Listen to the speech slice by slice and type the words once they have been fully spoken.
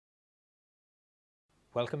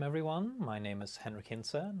Welcome everyone, my name is Henrik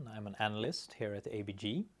Hintze and I'm an analyst here at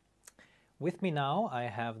ABG. With me now I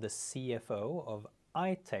have the CFO of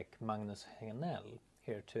I-Tech, Magnus Henell,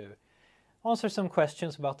 here to answer some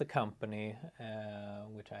questions about the company,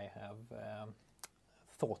 which I have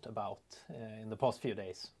thought about in the past few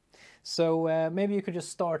days. So maybe you could just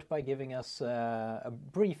start by giving us a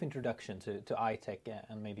brief introduction to I-Tech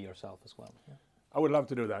and maybe yourself as well. Yeah. I would love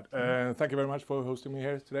to do that. Thank you very much for hosting me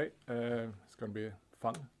here today. It's going to be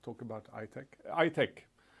fun talking about I-Tech. I-Tech,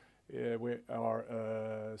 we are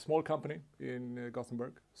a small company in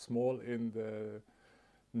Gothenburg, small in the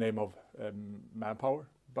name of manpower,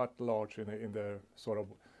 but large in the sort of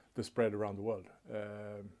the spread around the world.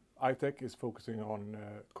 I-Tech is focusing on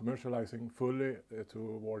commercializing fully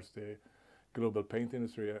towards the global paint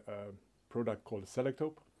industry a product called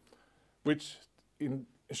Selektope, which in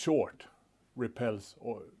short repels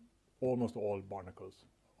almost all barnacles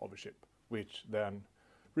of a ship, which then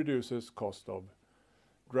reduces cost of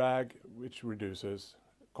drag, which reduces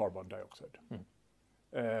carbon dioxide.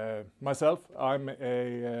 Myself, I'm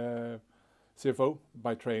a CFO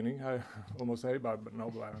by training, I almost say, but no,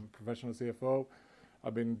 I'm a professional CFO.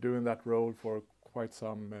 I've been doing that role for quite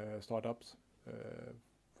some startups,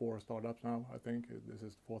 4 startups now, I think. This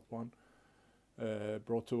is the 4th one.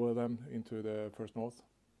 Brought 2 of them into the First North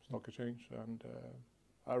Stock Exchange, and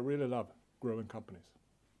I really love growing companies.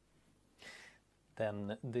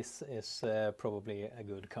 Then this is probably a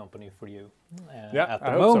good company for you at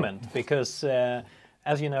the moment, so. Because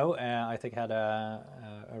as you know, I-Tech had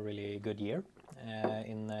a really good year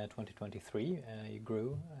in 2023. You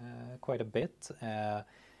grew quite a bit.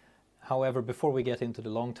 However, before we get into the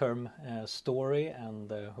long-term story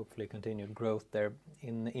and hopefully continued growth there,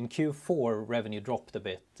 in Q4 revenue dropped a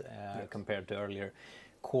bit yes. compared to earlier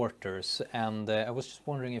quarters, and I was just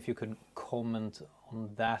wondering if you could comment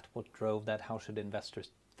on that. What drove that? How should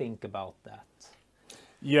investors think about that?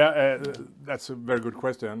 Yeah, that's a very good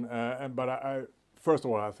question. But I first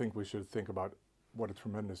of all, I think we should think about what a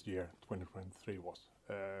tremendous year 2023 was,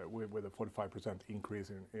 with a 45%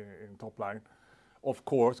 increase in top line. Of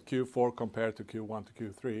course, Q4 compared to Q1 to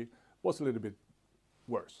Q3 was a little bit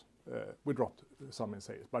worse. We dropped some in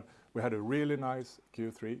sales, but we had a really nice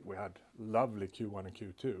Q3. We had lovely Q1 and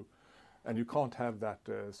Q2, and you can't have that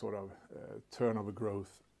sort of turnover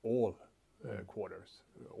growth all quarters,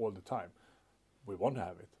 all the time. We want to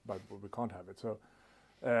have it, but we can't have it. So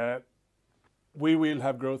we will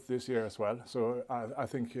have growth this year as well. So I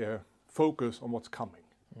think focus on what's coming.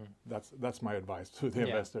 That's my advice to the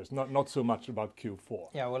investors, not so much about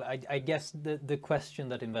Q4. Yeah, well, I guess the question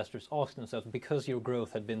that investors ask themselves, because your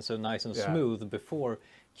growth had been so nice and smooth before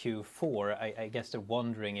Q4, I guess they're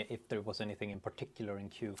wondering if there was anything in particular in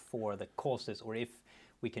Q4 that caused this, or if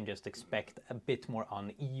we can just expect a bit more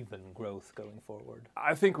uneven growth going forward.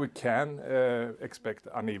 I think we can expect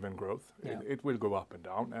uneven growth. Yeah. It will go up and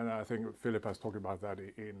down, and I think Philip has talked about that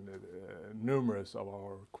in numerous of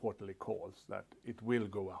our quarterly calls, that it will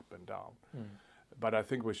go up and down. But I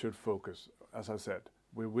think we should focus, as I said,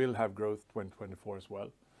 we will have growth 2024 as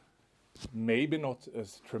well. Maybe not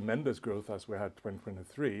as tremendous growth as we had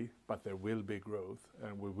 2023, but there will be growth,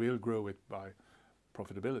 and we will grow it by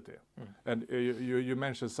profitability. And you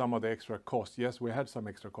mentioned some of the extra cost. Yes, we had some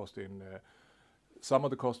extra cost in some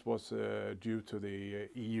of the cost was due to the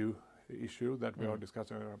EU issue that we are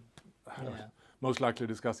discussing. Most likely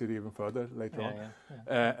discuss it even further later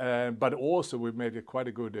on. But also we made quite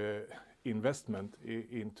a good investment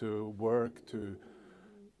into work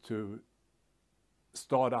to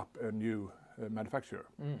start up a new manufacturer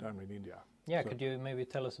down in India. Yeah, so could you maybe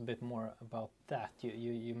tell us a bit more about that?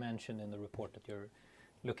 You mentioned in the report that you're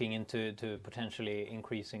looking into potentially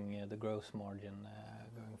increasing the gross margin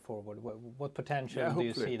going forward. What potential do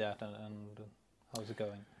you see that, and how's it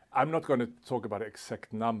going? I'm not going to talk about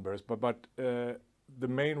exact numbers, but the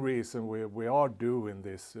main reason we are doing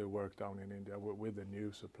this work down in India with the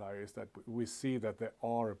new supplier is that we see that there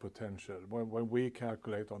are a potential. When we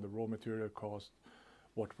calculate on the raw material cost,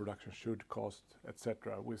 what production should cost,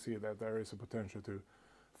 etc., we see that there is a potential to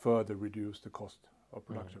further reduce the cost of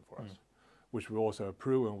production for us, which we also have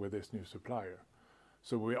proven with this new supplier.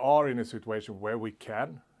 So we are in a situation where we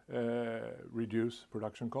can reduce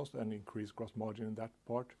production cost and increase gross margin in that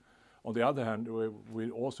part. On the other hand,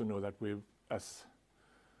 we also know that we, as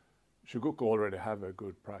Chugoku, already have a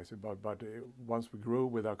good price, but once we grow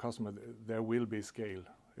with our customer, there will be scale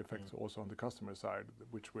effects also on the customer side,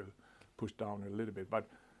 which will push down a little bit. But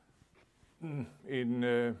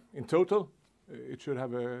in total, it should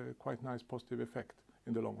have a quite nice positive effect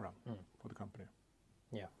in the long run for the company.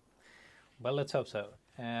 Yeah. Well, let's hope so.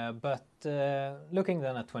 But looking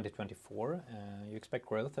then at 2024, you expect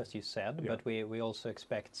growth, as you said, but we also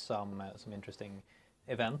expect some interesting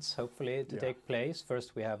events, hopefully, to take place.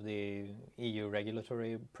 First, we have the EU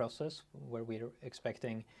regulatory process, where we're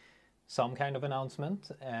expecting some kind of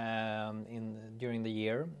announcement during the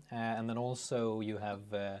year. And then also you have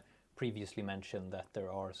previously mentioned that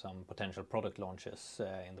there are some potential product launches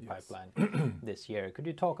in the pipeline this year. Could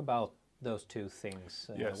you talk about those two things,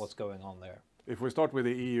 what's going on there? If we start with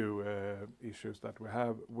the EU issues that we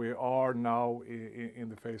have, we are now in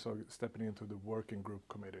the phase of stepping into the working group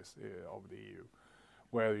committees of the EU,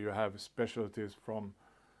 where you have specialties from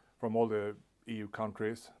all the EU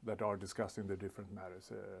countries that are discussing the different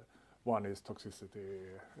matters. One is toxicity,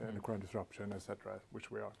 endocrine disruption, etc., which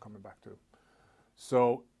we are coming back to.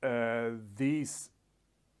 So these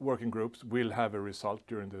working groups will have a result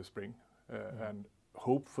during the spring, and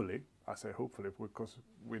hopefully, I say hopefully, because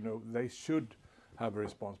we know they should have a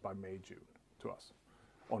response by May, June to us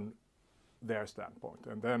on their standpoint.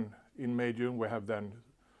 And then in May, June, we have then,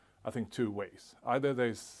 I think, two ways. Either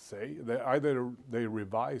they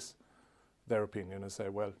revise their opinion and say,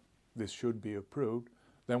 well, this should be approved.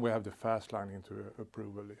 Then we have the fast line into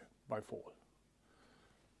approval by fall.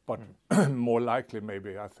 But more likely,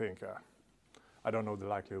 maybe, I think, I don't know the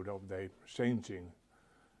likelihood of they changing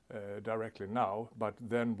directly now, but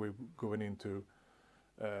then we're going into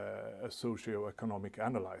a socio-economic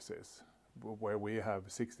analysis where we have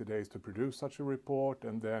 60 days to produce such a report,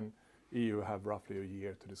 and then EU have roughly a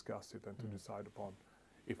year to discuss it and to decide upon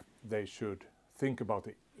if they should think about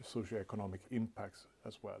the socio-economic impacts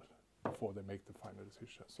as well before they make the final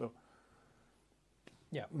decision. So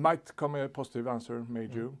might come a positive answer May,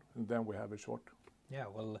 June, and then we have a short. Yeah,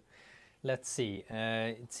 well, let's see.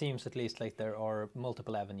 It seems at least like there are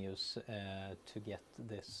multiple avenues to get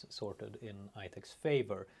this sorted in I-Tech's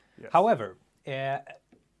favor. Yes. However,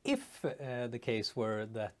 if the case were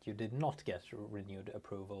that you did not get renewed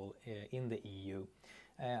approval in the EU,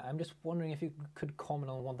 I'm just wondering if you could comment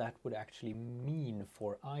on what that would actually mean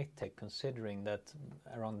for I-Tech, considering that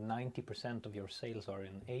around 90% of your sales are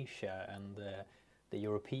in Asia, and the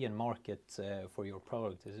European market for your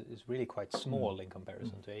product is really quite small in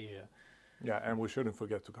comparison to Asia. Yeah, and we shouldn't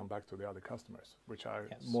forget to come back to the other customers, which I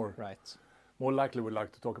more likely would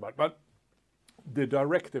like to talk about. But the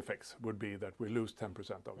direct effects would be that we lose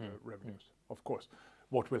 10% of the revenues, of course.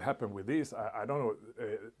 What will happen with these, I don't know.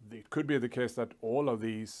 It could be the case that all of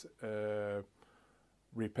these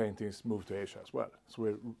repaintings move to Asia as well. So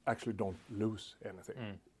we actually don't lose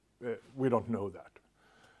anything. We don't know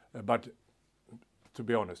that. But to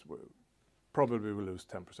be honest, probably we lose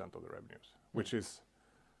 10% of the revenues, which is,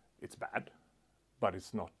 it's bad, but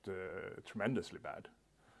it's not tremendously bad.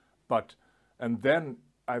 And then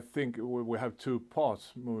I think we have two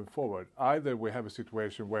parts moving forward. Either we have a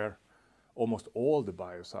situation where almost all the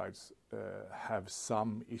biocides have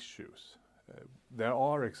some issues. There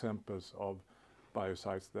are examples of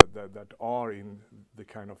biocides that are in the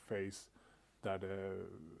kind of phase that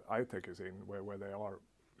I-Tech is in, where they are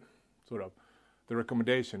sort of, the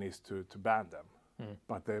recommendation is to ban them.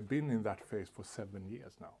 But they've been in that phase for 7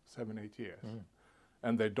 years now, 7-8 years.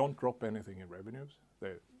 And they don't drop anything in revenues.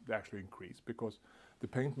 They actually increase because the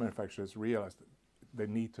paint manufacturers realize that they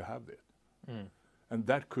need to have it. And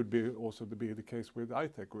that could be also to be the case with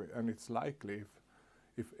I-Tech. And it's likely,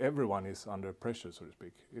 if everyone is under pressure, so to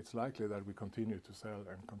speak, it's likely that we continue to sell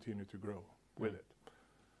and continue to grow with it.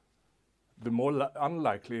 The more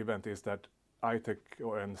unlikely event is that I-Tech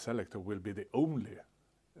and Selector will be the only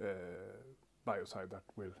biocide that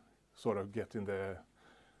will sort of get in the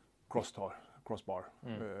crossbar.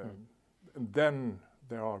 And then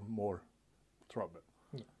there are more trouble.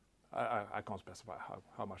 I can't specify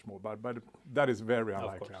how much more, but that is very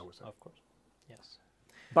unlikely, I would say. Of course, yes.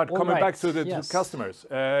 But coming back to the customers,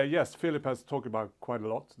 yes, Philip has talked about quite a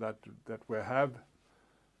lot that we have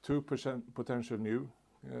 2% potential new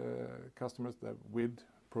customers that with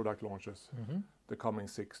product launches the coming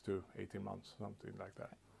 6 to 18 months, something like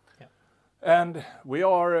that. And we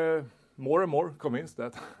are more and more convinced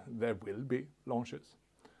that there will be launches.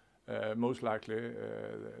 Most likely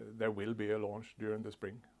there will be a launch during the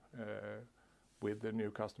spring with the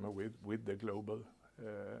new customer, with the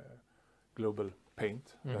global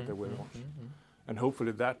paint that they will launch. And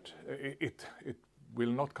hopefully that it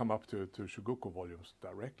will not come up to Chugoku volumes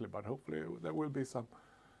directly, but hopefully there will be some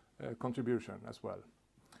contribution as well.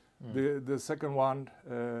 The second one,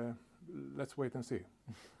 let's wait and see.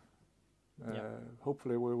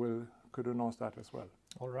 Hopefully we could announce that as well.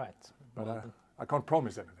 All right. But I can't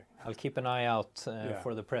promise anything. I'll keep an eye out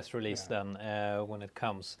for the press release then when it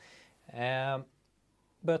comes.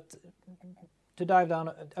 But to dive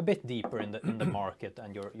down a bit deeper in the market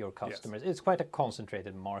and your customers. It's quite a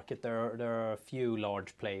concentrated market. There are a few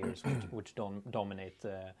large players which dominate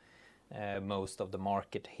most of the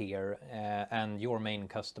market here, and your main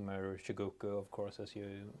customer, Chugoku, of course, as you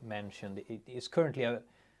mentioned,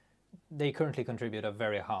 they currently contribute a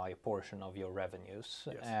very high portion of your revenues.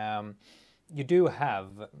 Yes. You do have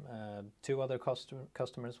two other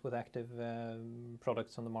customers with active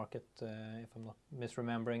products on the market, if I'm not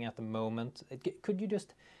misremembering at the moment. Could you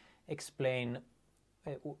just explain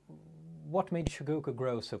what made Chugoku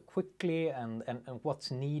grow so quickly, and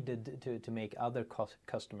what's needed to make other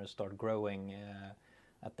customers start growing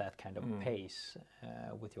at that kind of pace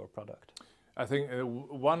with your product? I think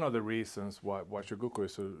one of the reasons why Chugoku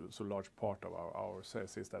is so large part of our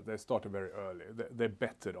sales is that they started very early. They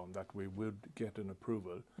betted on that we would get an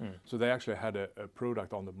approval. So they actually had a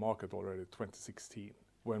product on the market already 2016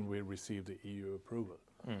 when we received the EU approval.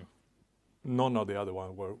 None of the other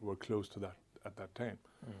ones were close to that at that time.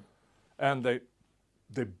 And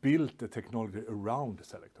they built the technology around the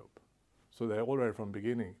Selektope. So they already from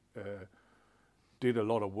beginning did a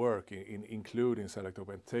lot of work in including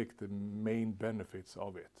Selektope and take the main benefits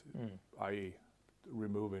of it, i.e.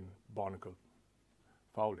 removing barnacle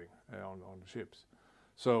fouling on the ships.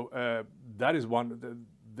 So that is one,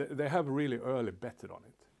 they have really early betted on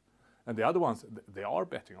it. And the other ones, they are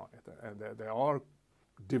betting on it, and they are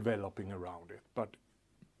developing around it, but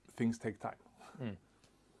things take time.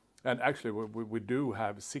 And actually we do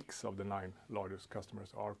have 6 of the 9 largest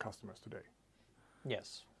customers are customers today.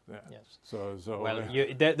 Yes. Yeah. Yes. So well,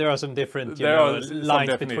 there are some different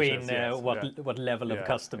lines between what level of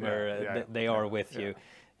customer they are with you.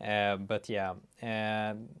 But yeah,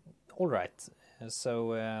 all right.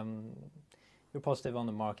 So you're positive on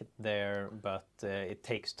the market there, but it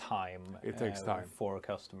takes time. It takes time for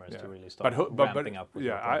customers to really start ramping up. With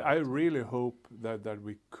I really hope that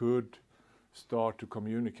we could start to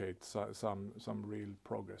communicate some real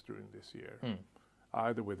progress during this year.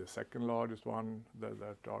 Either with the second largest one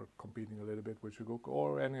that are competing a little bit with Chugoku,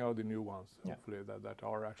 or any of the new ones, hopefully, that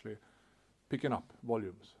are actually picking up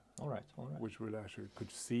volumes. All right. Which we'll actually could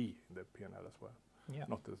see in the P&L as well. Yeah.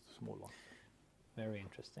 Not the small one. Very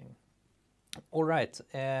interesting. All right.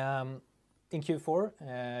 In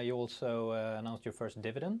Q4, you also announced your first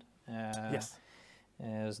dividend. Yes.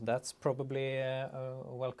 So that's probably a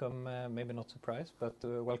welcome, maybe not surprise, but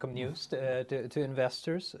welcome news to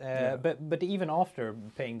investors. But even after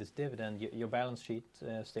paying this dividend, your balance sheet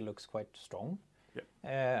still looks quite strong,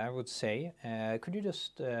 I would say. Could you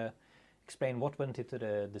just explain what went into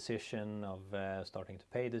the decision of starting to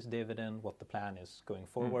pay this dividend, what the plan is going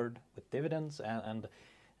forward with dividends, and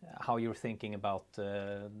how you're thinking about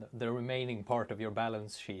the remaining part of your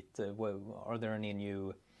balance sheet? Are there any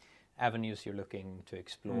new avenues you're looking to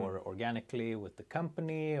explore organically with the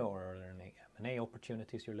company, or are there any M&A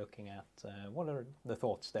opportunities you're looking at? What are the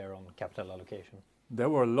thoughts there on capital allocation? There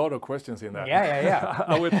were a lot of questions in that. Yeah.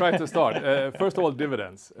 I will try to start. First of all,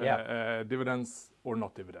 dividends. Dividends or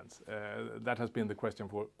not dividends. That has been the question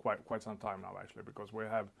for quite some time now, actually, because we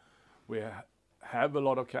have a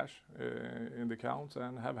lot of cash in the accounts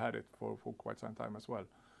and have had it for quite some time as well.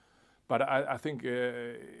 But I think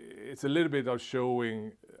it's a little bit of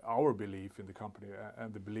showing our belief in the company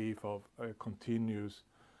and the belief of continuous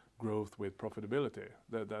growth with profitability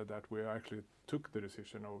that we actually took the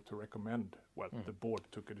decision to recommend, the board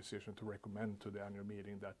took a decision to recommend to the annual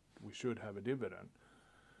meeting that we should have a dividend.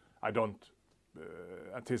 I don't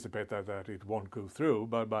anticipate that it won't go through,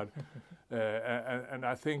 but and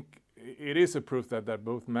I think it is a proof that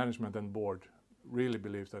both management and board really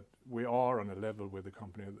believes that we are on a level with the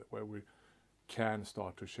company where we can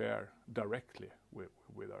start to share directly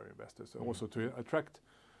with our investors, also to attract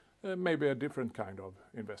maybe a different kind of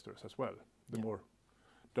investors as well, the more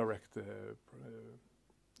direct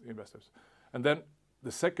investors. And then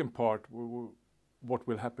the second part, what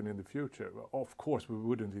will happen in the future? Of course, we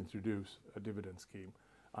wouldn't introduce a dividend scheme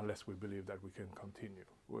unless we believe that we can continue.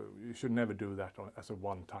 You should never do that as a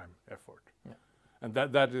one-time effort. And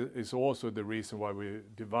that is also the reason why we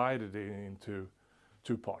divided it into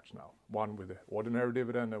 2 parts now. One with the ordinary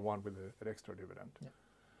dividend and one with an extra dividend.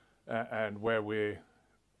 And where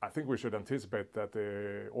I think we should anticipate that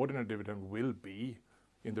the ordinary dividend will be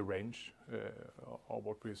in the range of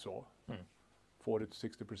what we saw, 40 to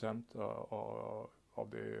 60%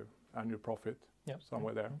 of the annual profit,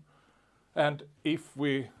 somewhere there. And if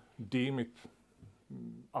we deem it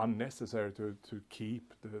unnecessary to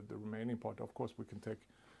keep the remaining part, of course we can take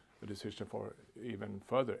a decision for even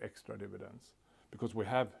further extra dividends, because we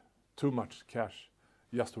have too much cash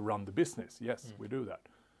just to run the business. Yes, we do that.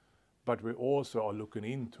 but we also are looking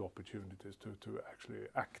into opportunities to actually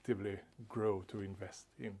actively grow, to invest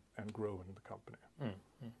in and grow in the company.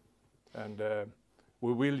 And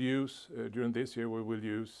we will use, during this year, we will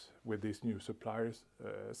use with these new suppliers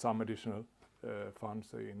some additional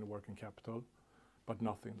funds in working capital, but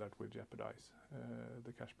nothing that will jeopardize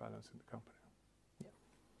the cash balance in the company.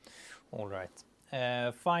 All right.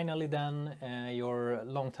 Finally then, your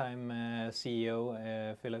longtime CEO,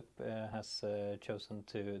 Philip, has chosen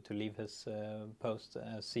to leave his post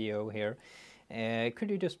as CEO here. Could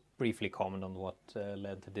you just briefly comment on what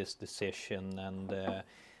led to this decision and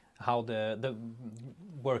how the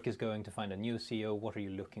work is going to find a new CEO? What are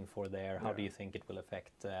you looking for there? How do you think it will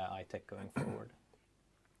affect I-Tech going forward?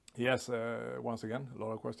 Yes, once again, a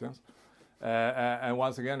lot of questions. And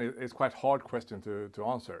once again, it's quite hard question to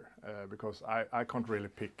answer because I can't really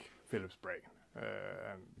pick Philip's brain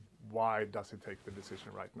and why does he take the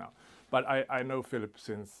decision right now. But I know Philip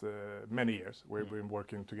since many years. We've been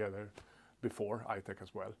working together before I-Tech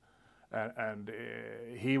as well. And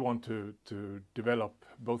he wants to develop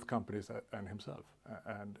both companies and himself.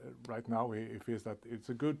 And right now he feels that it's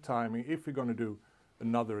a good timing if we're going to do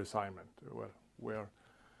another assignment. Well,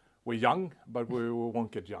 we're young, but we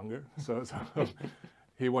won't get younger. So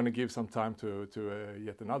he want to give some time to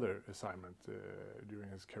yet another assignment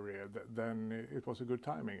during his career. Then it was a good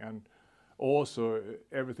timing, and also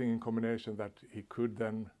everything in combination that he could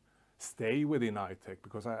then stay within I-Tech,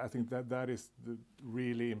 because I think that is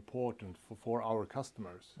really important for our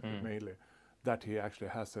customers mainly, that he actually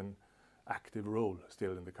has an active role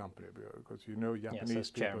still in the company, because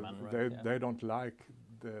Japanese people, chairman, right? they don't like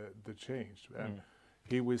the change. And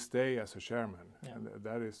he will stay as a chairman, and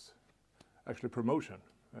that is actually promotion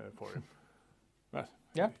for him. But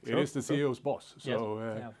it is the CEO's boss. So,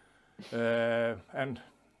 and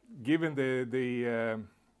given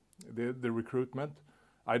the recruitment,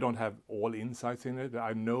 I don't have all insights in it.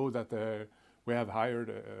 I know that we have hired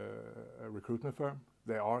a recruitment firm.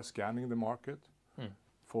 They are scanning the market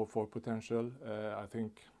for potential. I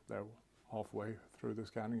think they're halfway through the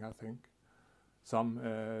scanning. I think some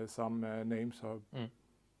names are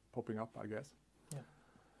popping up, I guess.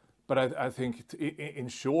 But I think in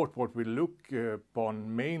short, what we look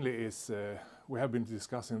upon mainly is we have been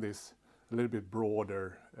discussing this a little bit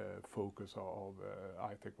broader focus of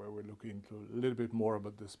I-Tech, where we look into a little bit more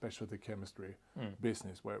about the specialty chemistry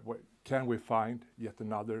business, where can we find yet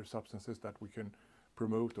another substances that we can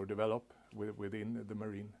promote or develop within the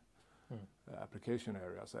marine application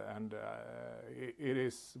areas. And it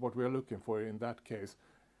is what we are looking for in that case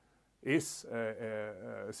is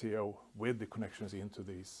a CEO with the connections into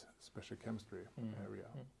this special chemistry area.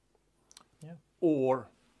 Or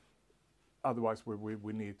otherwise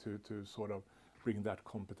we need to sort of bring that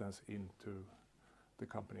competence into the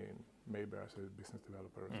company, maybe as a business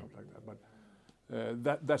developer or something like that.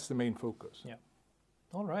 But that's the main focus. Yeah.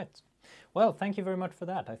 All right. Well, thank you very much for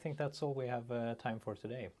that. I think that's all we have time for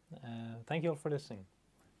today. Thank you all for listening.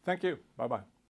 Thank you. Bye-bye.